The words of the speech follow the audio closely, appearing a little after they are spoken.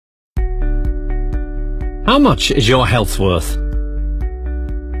How much is your health worth?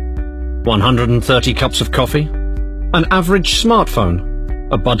 130 cups of coffee? An average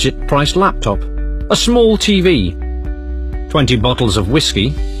smartphone? A budget-priced laptop? A small TV? 20 bottles of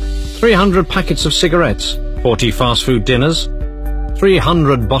whiskey? 300 packets of cigarettes? 40 fast food dinners?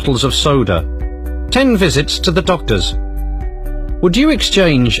 300 bottles of soda? 10 visits to the doctors? Would you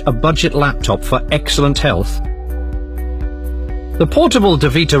exchange a budget laptop for excellent health? The portable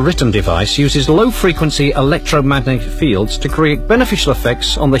Devita Ritm device uses low-frequency electromagnetic fields to create beneficial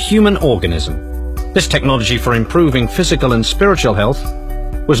effects on the human organism. This technology for improving physical and spiritual health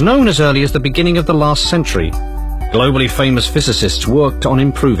was known as early as the beginning of the last century. Globally famous physicists worked on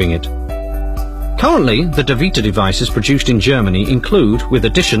improving it. Currently, the Devita devices produced in Germany include, with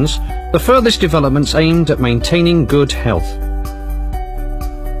additions, the furthest developments aimed at maintaining good health.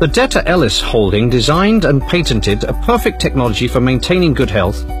 The Devita Ellis Holding designed and patented a perfect technology for maintaining good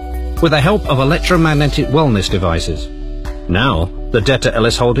health with the help of electromagnetic wellness devices. Now, the Devita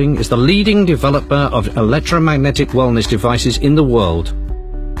Ellis Holding is the leading developer of electromagnetic wellness devices in the world.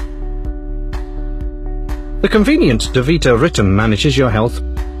 The convenient Devita Ritm manages your health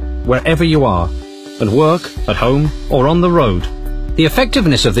wherever you are, at work, at home, or on the road. The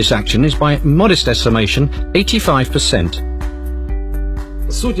effectiveness of this action is, by modest estimation, 85%.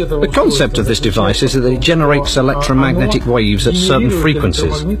 The concept of this device is that it generates electromagnetic waves at certain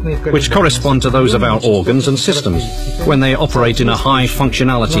frequencies, which correspond to those of our organs and systems, when they operate in a high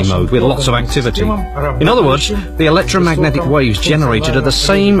functionality mode with lots of activity. In other words, the electromagnetic waves generated are the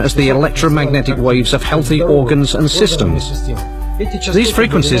same as the electromagnetic waves of healthy organs and systems. These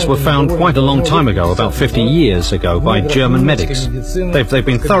frequencies were found quite a long time ago, about 50 years ago, by German medics. They've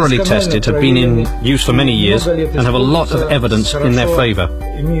been thoroughly tested, have been in use for many years, and have a lot of evidence in their favor.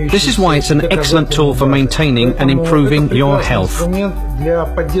 This is why it's an excellent tool for maintaining and improving your health.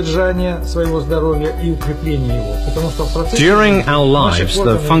 During our lives,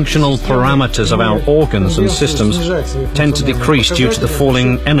 the functional parameters of our organs and systems tend to decrease due to the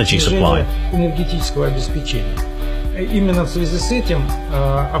falling energy supply.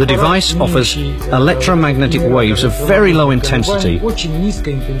 The device offers electromagnetic waves of very low intensity, which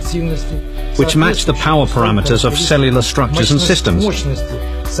match the power parameters of cellular structures and systems.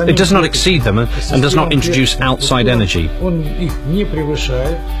 It does not exceed them and does not introduce outside energy.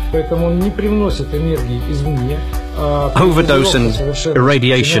 Overdose and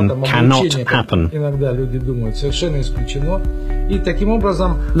irradiation cannot happen.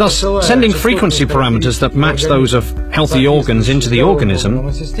 Thus, sending frequency parameters that match those of healthy organs into the organism,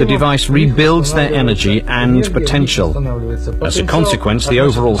 the device rebuilds their energy and potential. As a consequence, the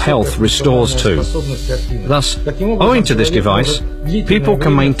overall health restores too. Thus, owing to this device, people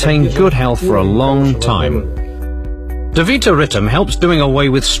can maintain good health for a long time. Devita Ritm helps doing away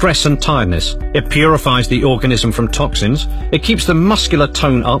with stress and tiredness. It purifies the organism from toxins. It keeps the muscular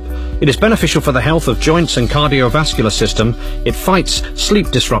tone up. It is beneficial for the health of joints and cardiovascular system. It fights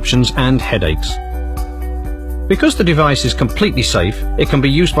sleep disruptions and headaches. Because the device is completely safe, it can be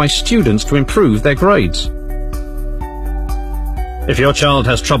used by students to improve their grades. If your child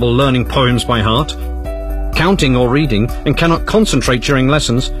has trouble learning poems by heart, counting or reading, and cannot concentrate during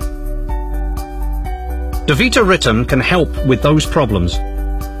lessons, Devita Ritm can help with those problems.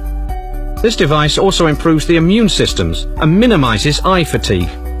 This device also improves the immune systems and minimizes eye fatigue.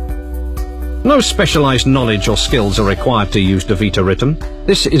 No specialized knowledge or skills are required to use Devita Ritm.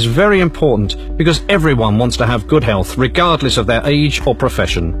 This is very important because everyone wants to have good health regardless of their age or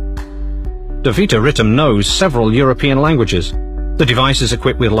profession. Devita Ritm knows several European languages. The device is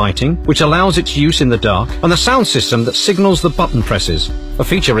equipped with lighting, which allows its use in the dark, and the sound system that signals the button presses, a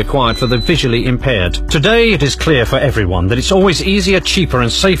feature required for the visually impaired. Today, it is clear for everyone that it's always easier, cheaper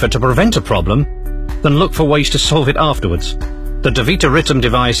and safer to prevent a problem than look for ways to solve it afterwards. The Devita Ritm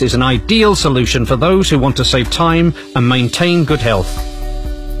device is an ideal solution for those who want to save time and maintain good health.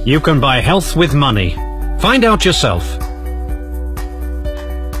 You can buy health with money. Find out yourself.